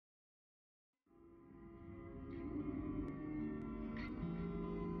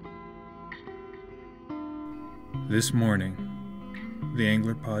This morning, the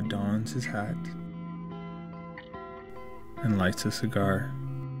Anglerpod dons his hat and lights a cigar.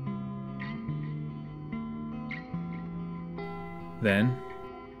 Then,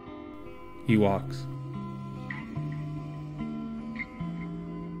 he walks.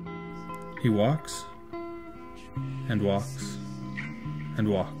 He walks and walks and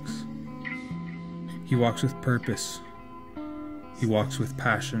walks. He walks with purpose. He walks with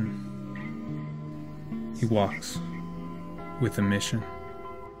passion. He walks with a mission.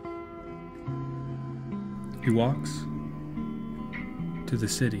 He walks to the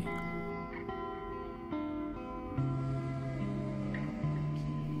city.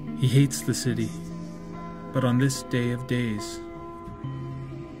 He hates the city, but on this day of days,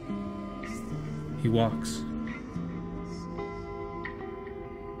 he walks.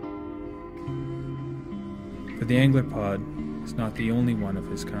 For the Anglerpod is not the only one of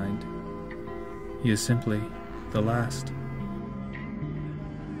his kind. He is simply the last.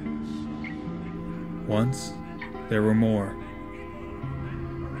 Once, there were more.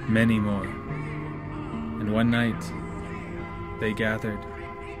 Many more. And one night, they gathered.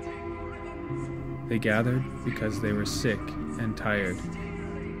 They gathered because they were sick and tired.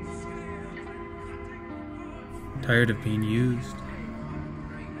 Tired of being used.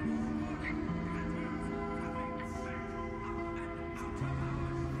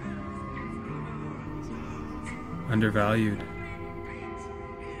 Undervalued.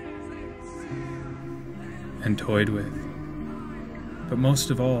 And toyed with. But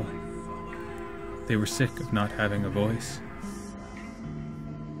most of all, they were sick of not having a voice.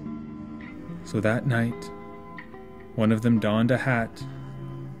 So that night, one of them donned a hat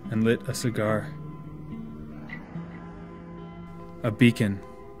and lit a cigar. A beacon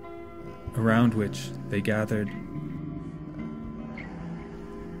around which they gathered.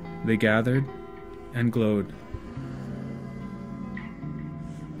 They gathered and glowed.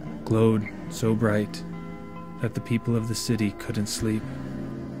 Glowed so bright that the people of the city couldn't sleep.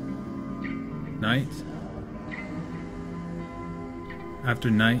 Night after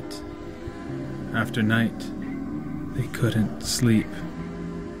night after night, they couldn't sleep.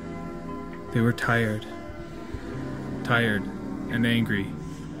 They were tired and angry.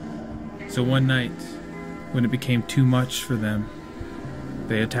 So one night, when it became too much for them,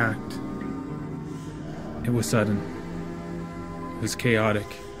 they attacked. It was sudden, it was chaotic,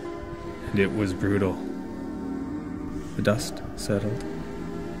 and it was brutal. The dust settled.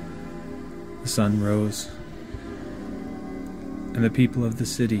 The sun rose. And the people of the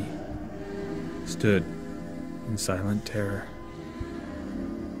city stood in silent terror.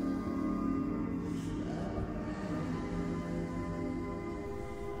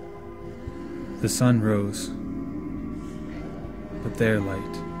 The sun rose, but their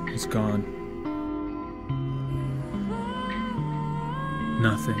light was gone.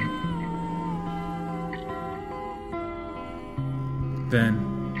 Nothing. Then,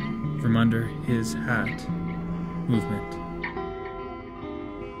 from under his hat, movement.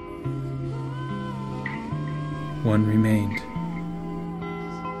 One remained.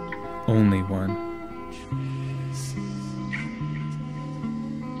 Only one.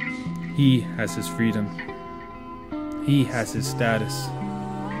 He has his freedom. He has his status.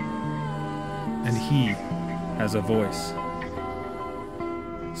 And he has a voice.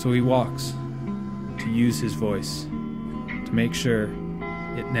 So he walks to use his voice to make sure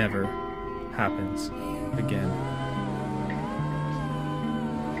it never happens again.